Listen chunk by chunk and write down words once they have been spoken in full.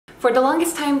For the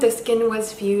longest time, the skin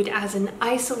was viewed as an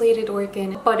isolated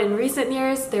organ, but in recent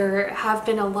years, there have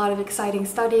been a lot of exciting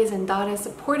studies and data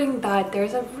supporting that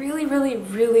there's a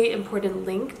really important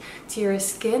link to your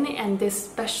skin and this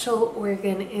special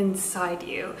organ inside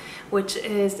you, which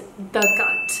is the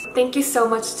gut. Thank you so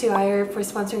much to Ayer for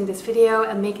sponsoring this video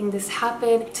and making this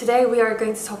happen. Today, we are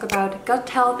going to talk about gut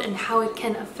health and how it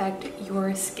can affect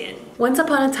your skin. Once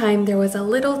upon a time, there was a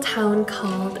little town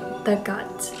called the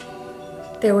gut.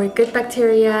 There were good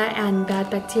bacteria and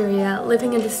bad bacteria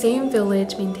living in the same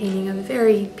village, maintaining a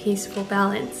very peaceful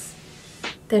balance.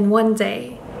 Then one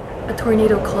day, a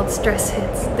tornado called stress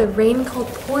hits, the rain called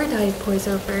poor dye pours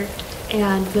over,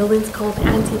 and villains called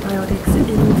antibiotics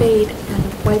invade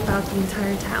and wipe out the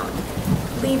entire town,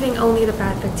 leaving only the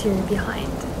bad bacteria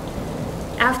behind.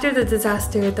 After the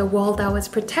disaster, the wall that was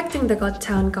protecting the gut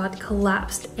town got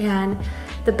collapsed, and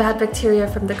the bad bacteria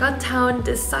from the gut town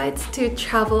decides to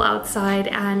travel outside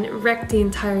and wreck the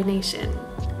entire nation.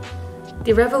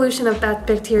 The revolution of bad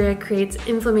bacteria creates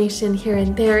inflammation here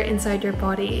and there inside your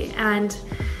body, and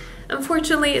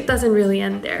unfortunately, it doesn't really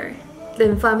end there. The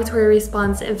inflammatory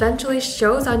response eventually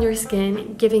shows on your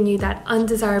skin, giving you that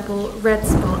undesirable red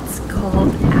spots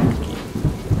called acne.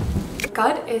 The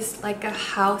gut is like a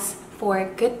house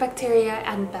for good bacteria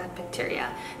and bad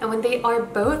bacteria, and when they are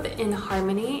both in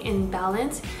harmony, in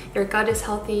balance, your gut is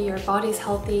healthy, your body is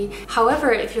healthy.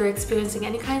 However, if you're experiencing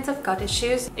any kinds of gut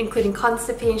issues, including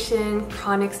constipation,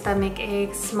 chronic stomach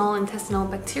aches, small intestinal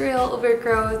bacterial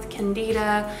overgrowth,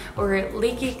 candida, or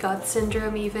leaky gut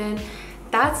syndrome even,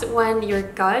 that's when your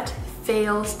gut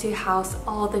fails to house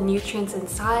all the nutrients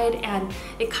inside, and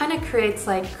it kind of creates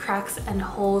like cracks and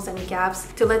holes and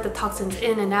gaps to let the toxins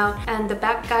in and out, and the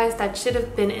bad guys that should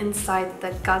have been inside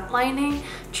the gut lining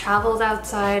travels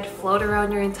outside, float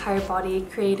around your entire body,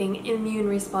 creating immune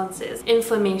responses,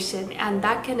 inflammation, and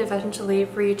that can eventually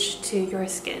reach to your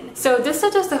skin. So this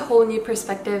suggests a whole new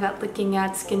perspective at looking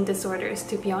at skin disorders,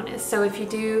 to be honest. So if you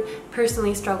do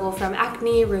personally struggle from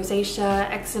acne, rosacea,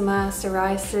 eczema,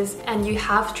 psoriasis, and you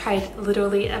have tried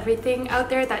literally everything out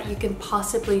there that you can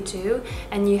possibly do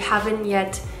and you haven't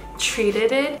yet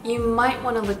treated it, you might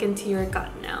want to look into your gut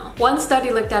now. One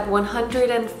study looked at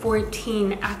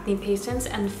 114 acne patients,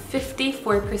 and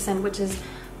 54%, which is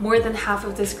more than half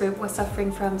of this group, was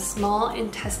suffering from small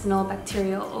intestinal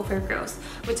bacterial overgrowth,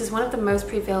 which is one of the most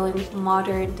prevalent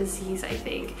modern disease, I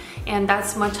think, and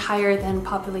that's much higher than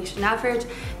population average.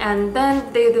 And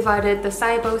then they divided the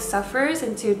SIBO sufferers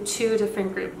into two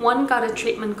different groups. One got a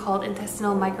treatment called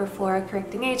intestinal microflora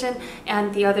correcting agent,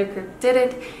 and the other group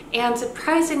didn't, and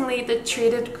surprisingly, the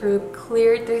treated group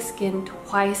cleared their skin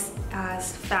twice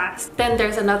as fast. Then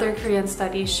there's another Korean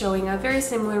study showing a very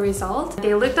similar result.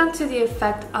 They looked onto the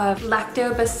effect of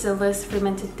lactobacillus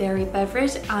fermented dairy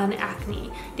beverage on acne.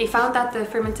 They found that the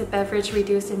fermented beverage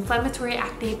reduced inflammatory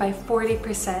acne by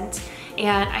 40%,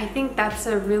 and I think that's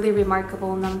a really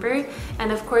remarkable number.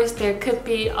 And of course, there could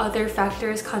be other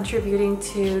factors contributing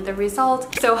to the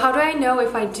result. So how do I know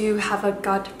if I do have a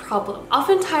gut problem?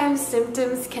 Oftentimes,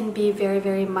 symptoms can be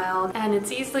very mild, and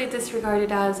it's easily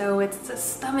disregarded as, oh, it's a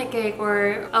stomach ache,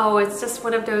 or oh, it's just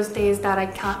one of those days that I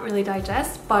can't really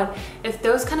digest. But if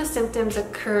those kind of symptoms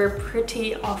occur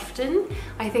pretty often,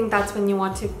 I think that's when you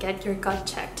want to get your gut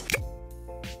checked.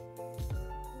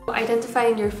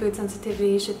 Identifying your food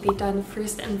sensitivity should be done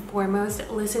first and foremost.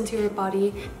 Listen to your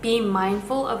body, be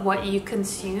mindful of what you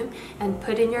consume and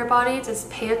put in your body. Just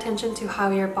pay attention to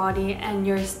how your body and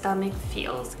your stomach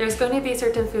feels. There's going to be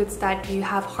certain foods that you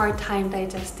have hard time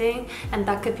digesting, and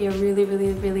that could be a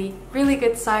really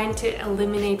good sign to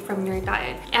eliminate from your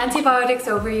diet. Antibiotics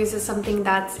overuse is something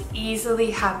that's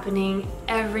easily happening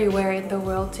everywhere in the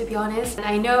world, to be honest. And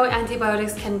I know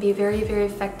antibiotics can be very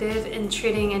effective in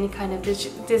treating any kind of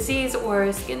disease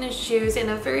or skin issues in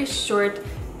a very short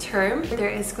term. There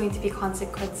is going to be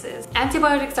consequences.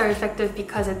 Antibiotics are effective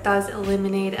because it does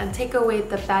eliminate and take away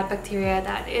the bad bacteria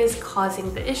that is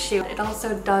causing the issue. It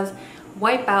also does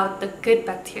wipe out the good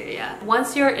bacteria.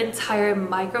 Once your entire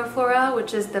microflora,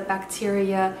 which is the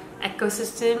bacteria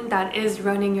ecosystem that is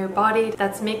running your body,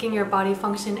 that's making your body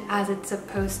function as it's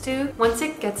supposed to, once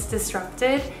it gets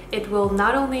disrupted, it will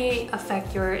not only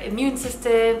affect your immune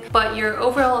system, but your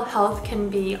overall health can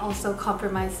be also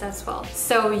compromised as well.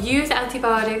 So use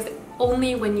antibiotics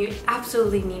only when you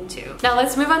absolutely need to. Now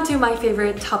let's move on to my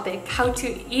favorite topic, how to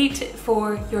eat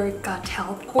for your gut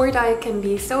health. Poor diet can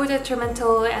be so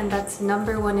detrimental, and that's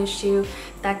 #1 issue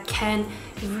that can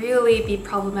really be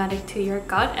problematic to your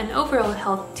gut and overall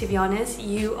health. To be honest,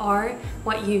 you are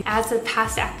what you eat. As a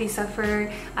past acne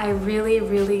sufferer, I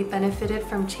really benefited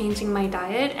from changing my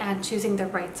diet and choosing the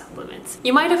right supplements.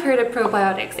 You might have heard of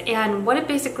probiotics, and what it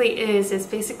basically is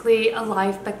basically a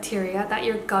live bacteria that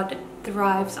your gut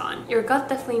thrives on. Your gut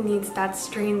definitely needs that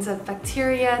strains of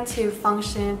bacteria to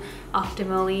function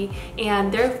optimally,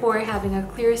 and therefore having a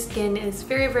clear skin is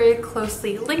very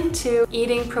closely linked to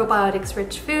eating probiotics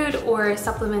rich food or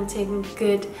supplementing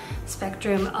good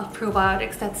spectrum of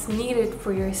probiotics that's needed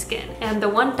for your skin. And the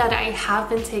one that I have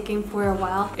been taking for a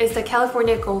while is the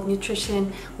California Gold Nutrition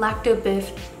LactoBif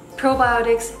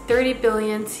Probiotics 30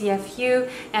 billion CFU,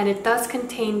 and it does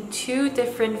contain 2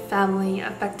 different family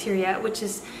of bacteria, which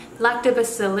is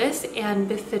Lactobacillus and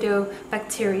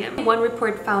Bifidobacterium. One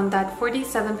report found that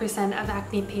 47% of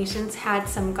acne patients had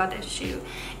some gut issue,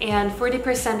 and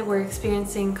 40% were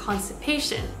experiencing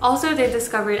constipation. Also, they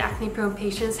discovered acne-prone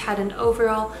patients had an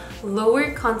overall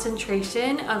lower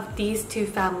concentration of these 2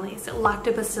 families,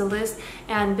 Lactobacillus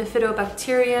and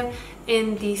Bifidobacterium,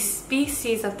 in the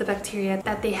species of the bacteria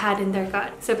that they had in their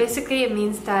gut. So basically it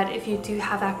means that if you do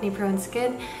have acne-prone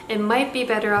skin, it might be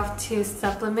better off to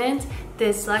supplement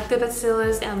this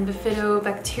Lactobacillus and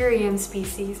Bifidobacterium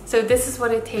species. So this is what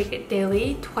I take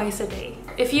daily, twice a day.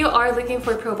 If you are looking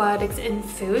for probiotics in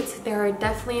foods, there are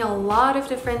definitely a lot of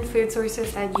different food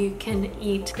sources that you can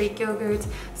eat. Greek yogurt,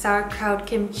 sauerkraut,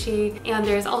 kimchi, and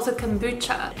there's also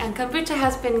kombucha. And kombucha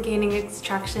has been gaining its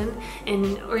traction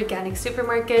in organic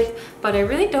supermarkets, but I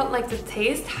really don't like the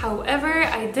taste. However,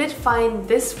 I did find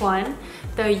this one,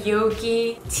 the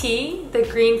Yogi tea, the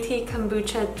green tea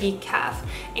kombucha decaf,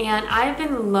 and I've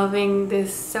been loving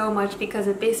this so much because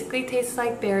it basically tastes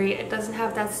like berry. It doesn't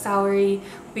have that soury,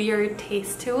 weird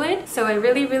taste to it. So I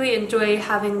really enjoy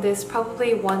having this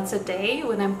probably once a day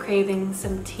when I'm craving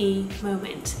some tea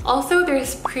moment. Also,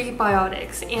 there's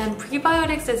prebiotics, and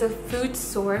prebiotics is a food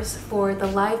source for the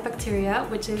live bacteria,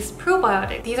 which is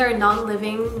probiotic. These are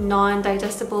non-living,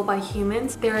 non-digestible by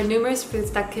humans. There are numerous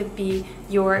foods that could be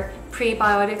your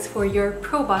prebiotics for your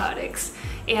probiotics,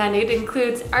 and it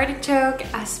includes artichoke,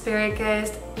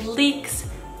 asparagus, leeks,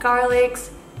 garlics,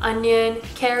 onion,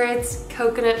 carrots,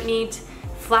 coconut meat,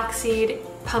 flaxseed,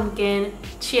 pumpkin,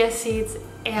 chia seeds,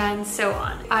 and so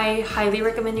on. I highly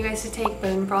recommend you guys to take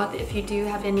bone broth if you do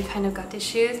have any kind of gut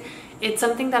issues. It's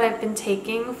something that I've been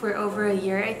taking for over a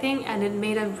year, I think, and it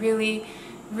made a really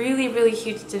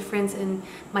huge difference in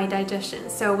my digestion.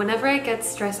 So whenever I get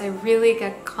stressed, I really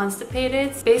get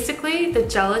constipated. Basically, the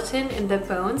gelatin in the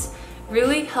bones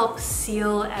really helps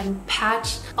seal and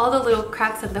patch all the little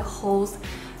cracks and the holes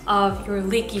of your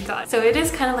leaky gut. So it is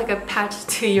kind of like a patch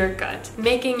to your gut,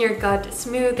 making your gut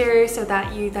smoother so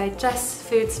that you digest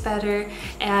foods better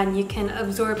and you can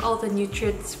absorb all the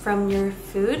nutrients from your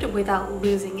food without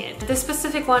losing it. This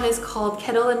specific one is called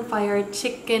Kettle and Fire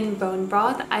Chicken Bone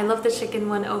Broth. I love the chicken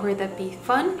one over the beef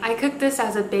one. I cook this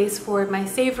as a base for my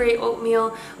savory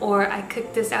oatmeal, or I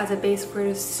cook this as a base for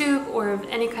a soup or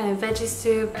any kind of veggie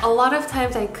soup. A lot of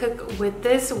times I cook with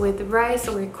this with rice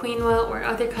or quinoa or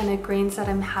other kind of grains that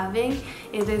I'm having.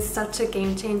 It is such a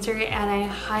game changer, and I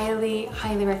highly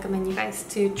recommend you guys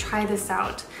to try this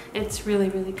out. It's really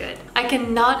good. I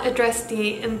cannot address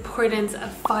the importance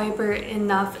of fiber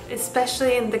enough,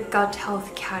 especially in the gut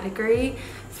health category.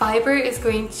 Fiber is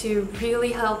going to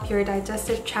really help your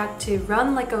digestive tract to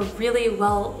run like a really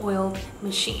well-oiled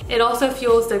machine. It also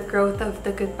fuels the growth of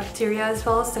the good bacteria as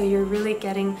well, so you're really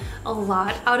getting a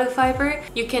lot out of fiber.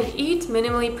 You can eat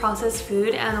minimally processed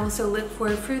food and also look for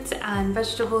fruits and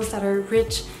vegetables that are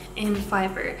rich in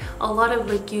fiber. A lot of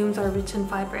legumes are rich in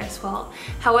fiber as well.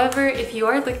 However, if you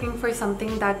are looking for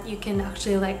something that you can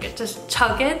actually like just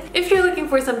chug it, if you're looking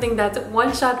for something that's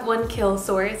one shot, one kill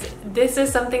source, this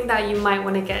is something that you might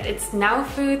want to get. It's Now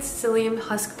Foods Psyllium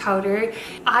Husk Powder.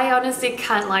 I honestly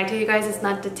can't lie to you guys, it's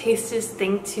not the tastiest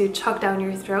thing to chug down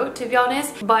your throat, to be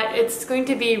honest, but it's going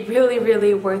to be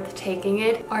really worth taking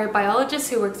it. Our biologist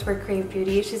who works for Crave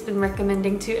Beauty, she's been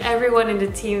recommending to everyone in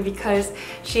the team because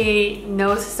she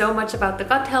knows so much about the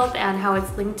gut health and how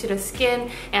it's linked to the skin,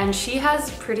 and she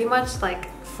has pretty much like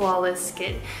flawless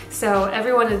skin. So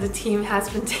everyone in the team has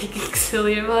been taking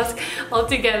Psyllium Husk all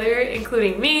together,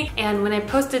 including me. And when I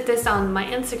posted this on my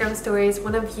Instagram stories,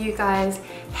 one of you guys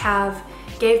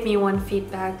gave me one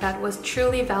feedback that was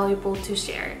truly valuable to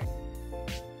share.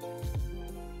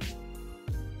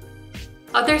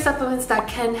 Other supplements that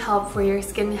can help for your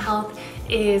skin health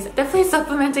is definitely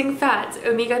supplementing fats,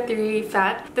 omega-3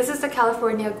 fat. This is the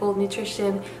California Gold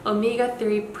Nutrition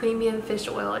omega-3 premium fish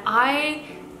oil. I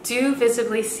do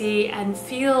visibly see and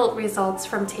feel results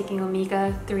from taking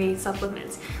omega-3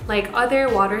 supplements. Like other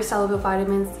water-soluble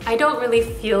vitamins, I don't really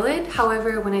feel it.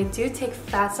 However, when I do take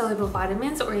fat-soluble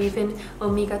vitamins or even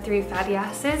omega-3 fatty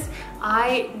acids,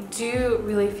 I do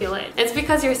really feel it. It's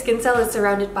because your skin cell is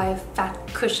surrounded by a fat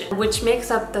cushion, which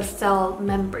makes up the cell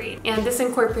membrane. And this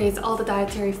incorporates all the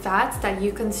dietary fats that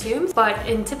you consume. But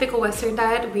in typical Western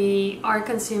diet, we are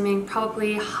consuming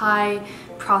probably high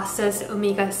processed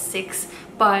omega-6,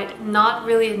 but not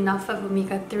really enough of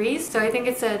omega-3s. So I think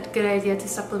it's a good idea to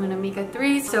supplement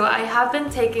omega-3s. So I have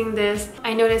been taking this.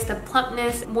 I noticed the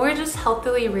plumpness, more just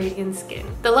healthily radiant skin.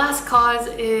 The last cause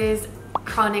is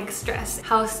chronic stress.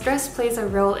 How stress plays a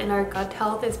role in our gut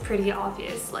health is pretty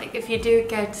obvious. Like if you do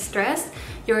get stressed,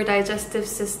 your digestive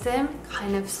system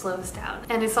kind of slows down.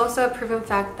 And it's also a proven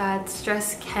fact that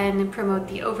stress can promote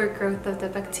the overgrowth of the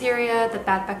bacteria, the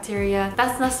bad bacteria.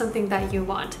 That's not something that you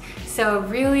want. So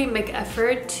really make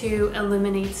effort to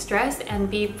eliminate stress and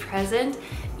be present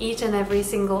each and every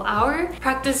single hour.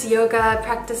 Practice yoga,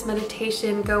 practice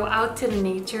meditation, go out to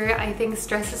nature. I think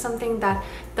stress is something that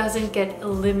doesn't get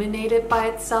eliminated by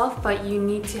itself, but you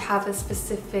need to have a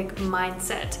specific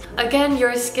mindset. Again,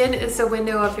 your skin is a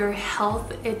window of your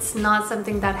health. It's not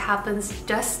something that happens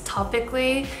just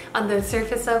topically on the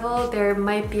surface level. There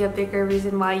might be a bigger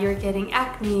reason why you're getting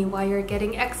acne, why you're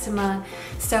getting eczema.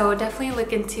 So definitely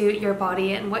look into your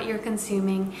body and what you're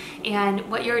consuming and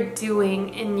what you're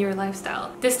doing in your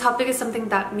lifestyle. This topic is something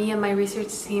that me and my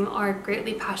research team are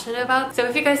greatly passionate about. So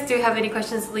if you guys do have any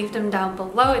questions, leave them down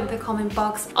below in the comment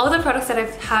box. All the products that I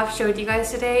have showed you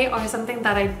guys today are something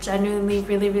that I genuinely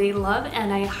really love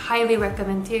and I highly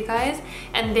recommend to you guys.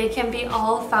 And they can be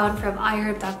all found from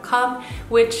iHerb.com,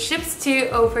 which ships to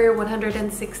over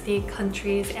 160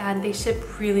 countries and they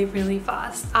ship really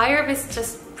fast. iHerb is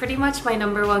just pretty much my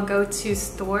 #1 go-to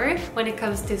store when it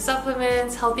comes to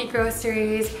supplements, healthy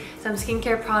groceries, some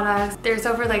skincare products. There's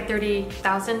over like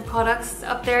 30,000 products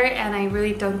up there and I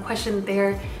really don't question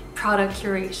their product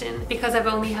curation because I've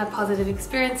only had positive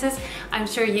experiences. I'm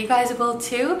sure you guys will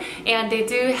too, and they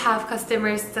do have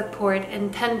customer support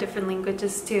in 10 different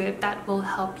languages too if that will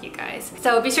help you guys.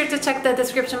 So be sure to check the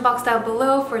description box down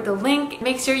below for the link.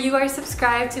 Make sure you are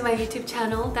subscribed to my YouTube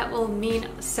channel. That will mean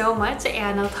so much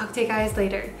and I'll talk to you guys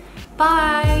later.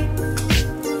 Bye!